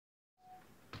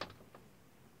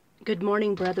Good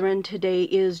morning, brethren. Today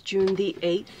is June the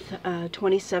 8th,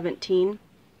 2017.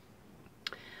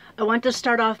 I want to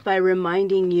start off by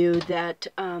reminding you that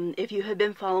if you have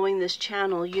been following this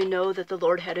channel, you know that the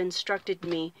Lord had instructed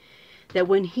me that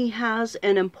when He has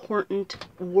an important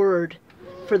word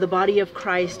for the body of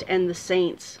Christ and the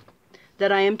saints,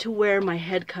 that I am to wear my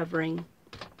head covering.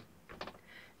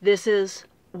 This is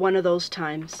one of those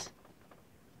times.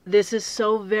 This is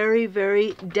so very,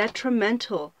 very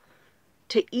detrimental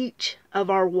to each of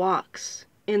our walks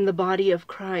in the body of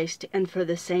Christ and for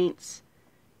the saints.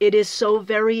 It is so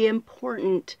very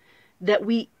important that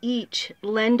we each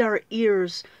lend our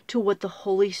ears to what the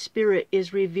Holy Spirit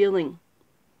is revealing.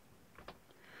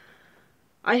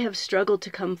 I have struggled to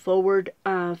come forward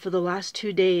for the last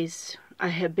 2 days. I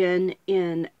have been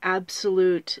in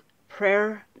absolute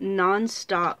prayer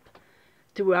nonstop.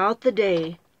 Throughout the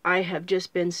day, I have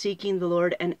just been seeking the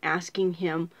Lord and asking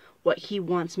Him what He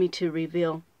wants me to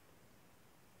reveal.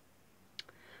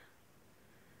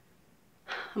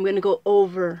 I'm going to go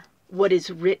over what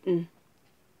is written.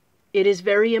 It is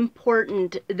very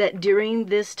important that during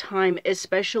this time,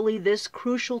 especially this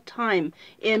crucial time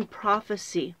in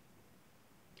prophecy,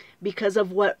 because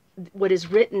of what is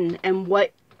written and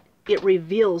what it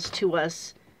reveals to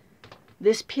us,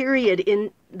 this period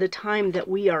in the time that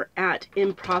we are at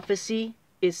in prophecy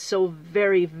is so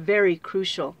very, very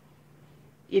crucial.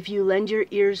 If you lend your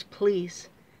ears, please,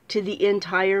 to the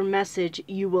entire message,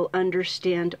 you will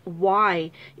understand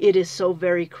why it is so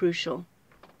very crucial.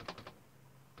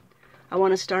 I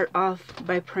want to start off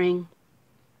by praying.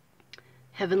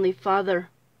 Heavenly Father,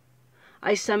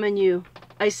 I summon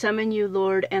you,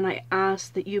 Lord, and I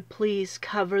ask that you please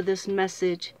cover this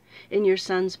message in your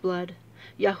Son's blood,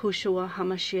 Yahushua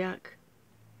HaMashiach.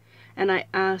 And I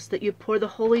ask that you pour the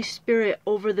Holy Spirit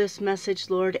over this message,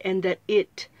 Lord, and that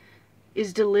it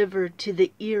is delivered to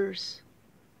the ears,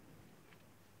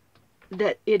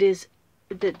 that this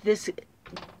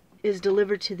is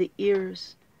delivered to the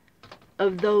ears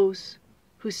of those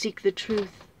who seek the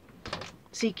truth,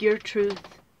 seek your truth,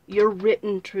 your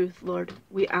written truth, Lord.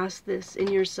 We ask this in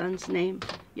your Son's name,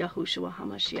 Yahushua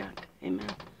HaMashiach. Amen.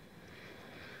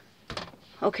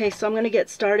 Okay, so I'm going to get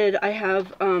started. I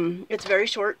have, it's very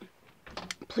short.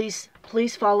 Please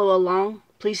follow along.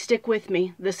 Please stick with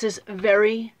me. This is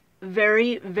very,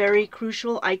 very, very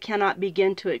crucial. I cannot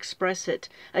begin to express it.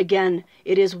 Again,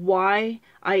 it is why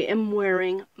I am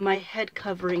wearing my head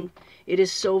covering. It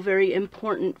is so very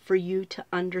important for you to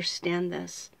understand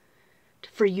this,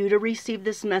 for you to receive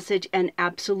this message and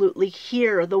absolutely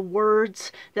hear the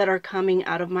words that are coming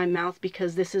out of my mouth,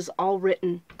 because this is all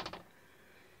written.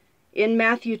 In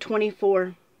Matthew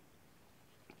 24,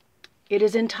 it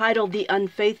is entitled, "The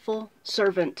Unfaithful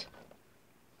Servant."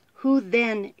 Who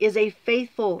then is a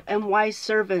faithful and wise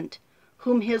servant,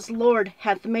 whom his Lord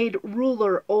hath made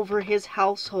ruler over his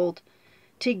household,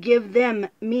 to give them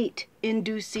meat in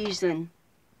due season?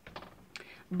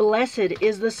 Blessed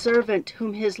is the servant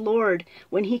whom his Lord,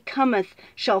 when he cometh,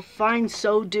 shall find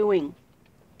so doing.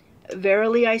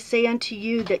 Verily I say unto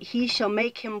you, that he shall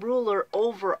make him ruler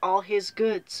over all his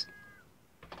goods.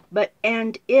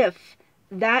 And if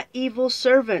that evil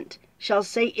servant shall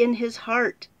say in his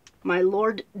heart, My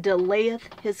Lord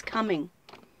delayeth his coming,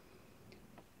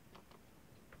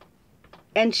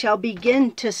 and shall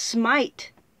begin to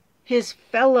smite his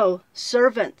fellow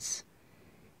servants,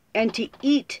 and to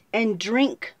eat and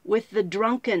drink with the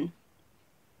drunken.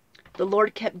 The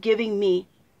Lord kept giving me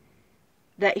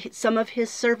that some of his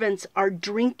servants are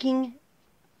drinking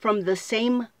from the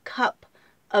same cup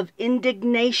of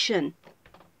indignation.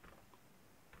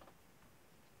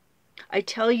 I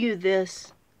tell you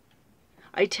this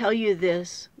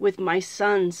with my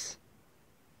sons,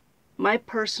 my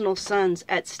personal sons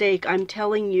at stake. I'm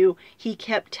telling you, he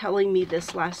kept telling me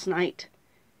this last night.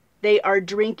 They are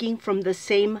drinking from the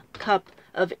same cup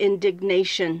of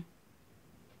indignation.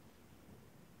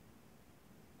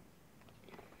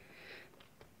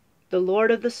 The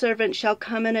Lord of the servant shall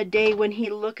come in a day when he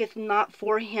looketh not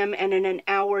for him, and in an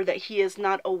hour that he is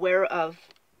not aware of,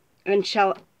 and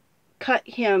shall cut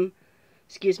him,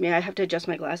 I have to adjust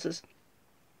my glasses,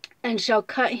 and shall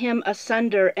cut him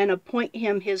asunder, and appoint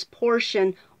him his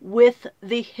portion with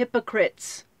the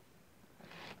hypocrites.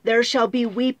 There shall be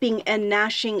weeping and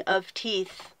gnashing of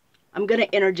teeth. I'm going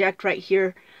to interject right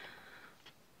here.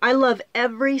 I love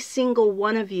every single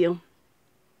one of you.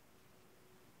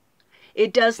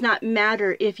 It does not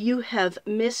matter if you have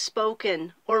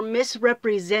misspoken or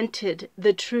misrepresented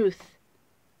the truth.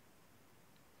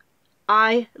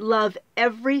 I love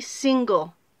every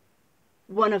single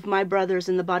one of my brothers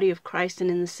in the body of Christ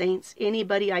and in the saints.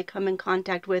 Anybody I come in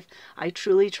contact with, I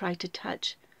truly try to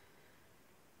touch.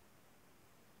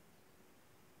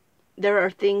 There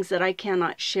are things that I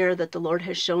cannot share that the Lord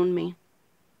has shown me.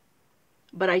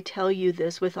 But I tell you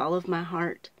this with all of my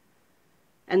heart.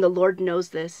 And the Lord knows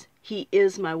this. He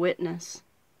is my witness.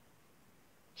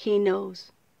 He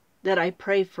knows that I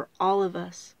pray for all of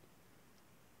us.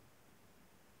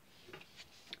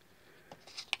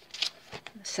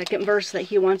 The second verse that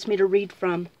he wants me to read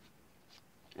from.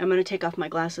 I'm going to take off my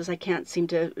glasses. I can't seem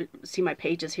to see my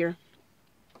pages here.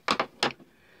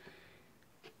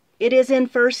 It is in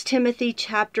 1 Timothy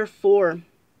chapter 4.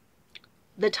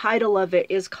 The title of it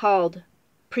is called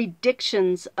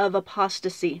Predictions of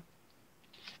Apostasy.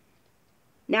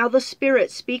 Now the Spirit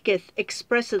speaketh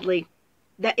expressly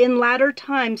that in latter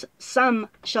times some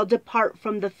shall depart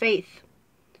from the faith,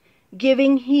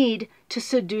 giving heed to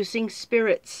seducing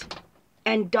spirits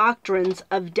and doctrines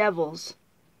of devils,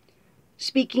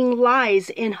 speaking lies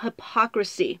in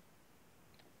hypocrisy,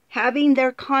 having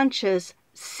their conscience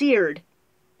seared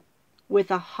with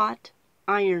a hot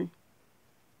iron,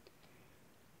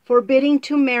 forbidding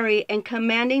to marry and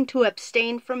commanding to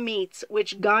abstain from meats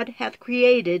which God hath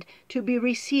created to be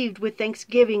received with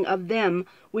thanksgiving of them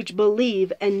which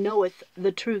believe and knoweth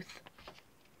the truth.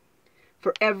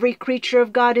 For every creature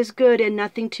of God is good, and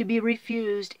nothing to be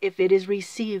refused if it is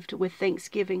received with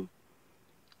thanksgiving,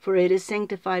 for it is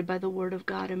sanctified by the word of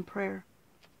God and prayer.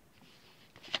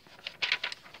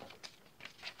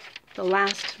 The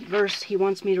last verse he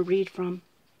wants me to read from,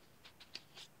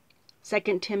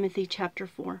 2 Timothy chapter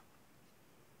 4.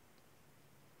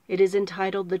 It is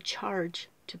entitled The Charge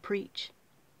to Preach.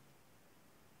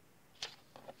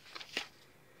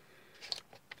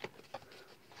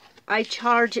 I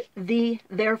charge thee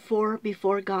therefore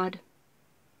before God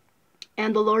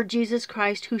and the Lord Jesus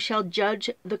Christ, who shall judge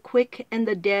the quick and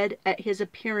the dead at his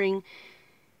appearing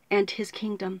and his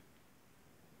kingdom.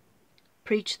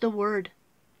 Preach the word.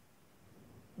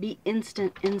 Be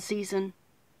instant in season,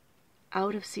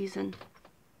 out of season.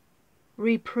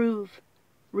 Reprove,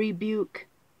 rebuke,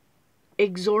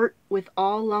 exhort with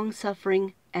all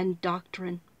longsuffering and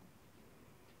doctrine.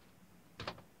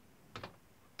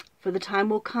 For the time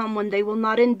will come when they will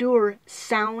not endure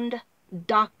sound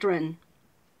doctrine,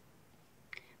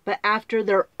 but after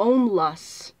their own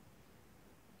lusts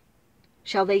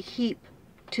shall they heap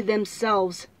to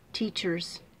themselves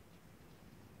teachers,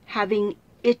 having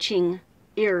itching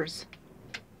ears.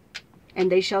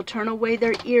 And they shall turn away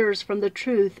their ears from the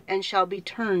truth, and shall be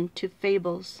turned to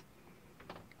fables.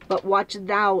 But watch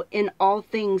thou in all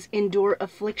things, endure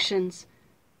afflictions,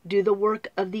 do the work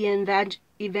of the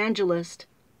evangelist,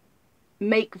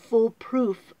 make full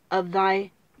proof of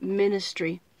thy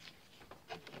ministry.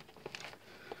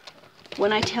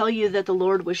 When I tell you that the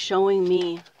Lord was showing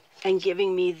me and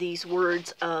giving me these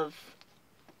words of,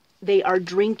 they are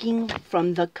drinking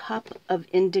from the cup of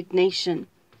indignation.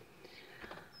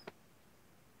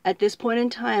 At this point in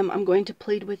time, I'm going to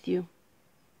plead with you.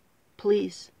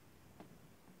 Please,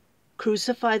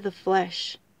 crucify the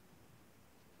flesh.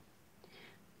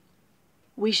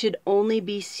 We should only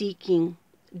be seeking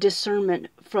discernment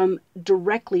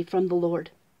directly from the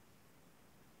Lord.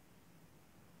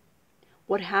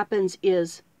 What happens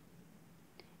is,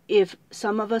 if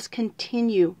some of us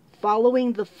continue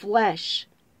following the flesh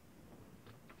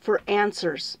for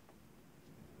answers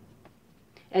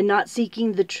and not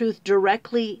seeking the truth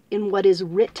directly in what is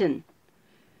written,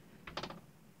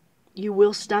 you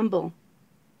will stumble.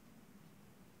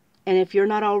 And if you're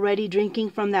not already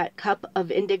drinking from that cup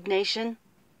of indignation,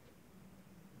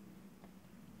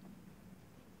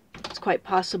 it's quite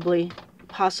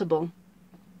possible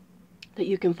that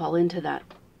you can fall into that.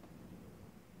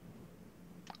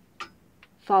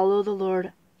 Follow the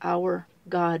Lord our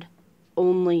God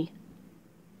only.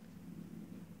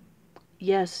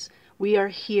 Yes, we are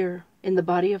here in the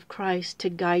body of Christ to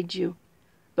guide you,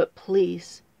 but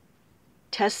please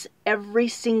test every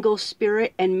single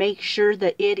spirit and make sure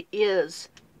that it is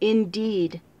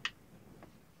indeed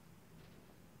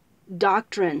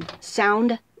doctrine,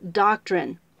 sound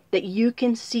doctrine, that you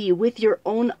can see with your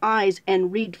own eyes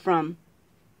and read from.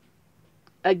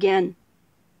 Again,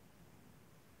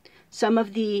 some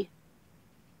of the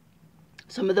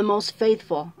most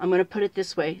faithful, I'm going to put it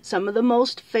this way, some of the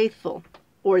most faithful,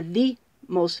 or the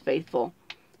most faithful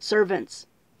servants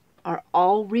are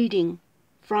all reading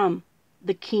from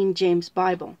the King James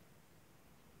Bible.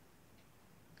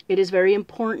 It is very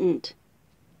important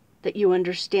that you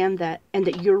understand that, and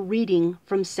that you're reading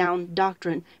from sound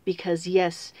doctrine, because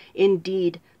yes,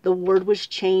 indeed, the word was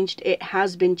changed. It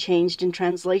has been changed in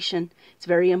translation. It's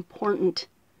very important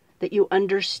that you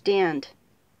understand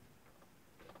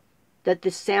that the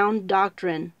sound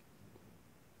doctrine,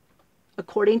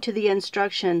 according to the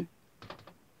instruction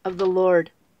of the Lord,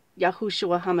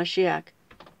 Yahushua HaMashiach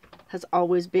has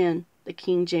always been the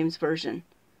King James Version.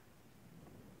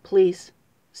 Please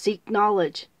seek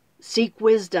knowledge, seek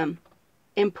wisdom.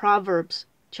 In Proverbs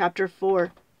chapter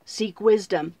 4, seek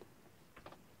wisdom.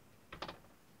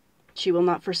 She will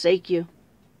not forsake you.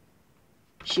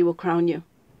 She will crown you.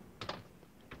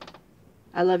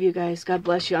 I love you guys. God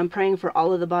bless you. I'm praying for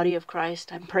all of the body of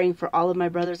Christ. I'm praying for all of my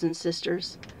brothers and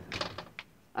sisters.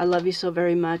 I love you so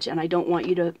very much, and I don't want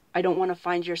to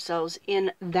find yourselves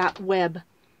in that web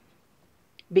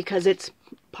because it's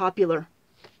popular.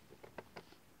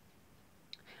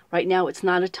 Right now, it's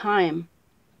not a time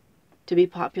to be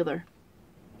popular.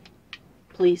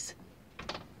 Please,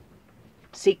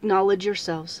 seek knowledge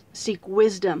yourselves. Seek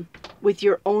wisdom with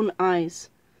your own eyes.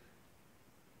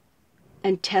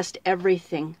 And test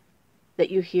everything that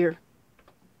you hear.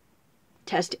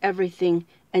 Test everything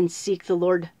and seek the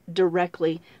Lord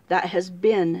directly. That has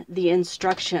been the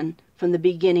instruction from the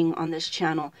beginning on this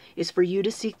channel, is for you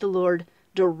to seek the Lord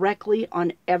directly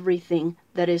on everything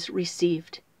that is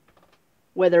received.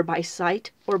 Whether by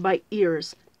sight or by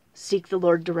ears, seek the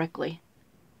Lord directly.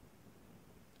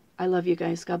 I love you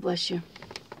guys. God bless you.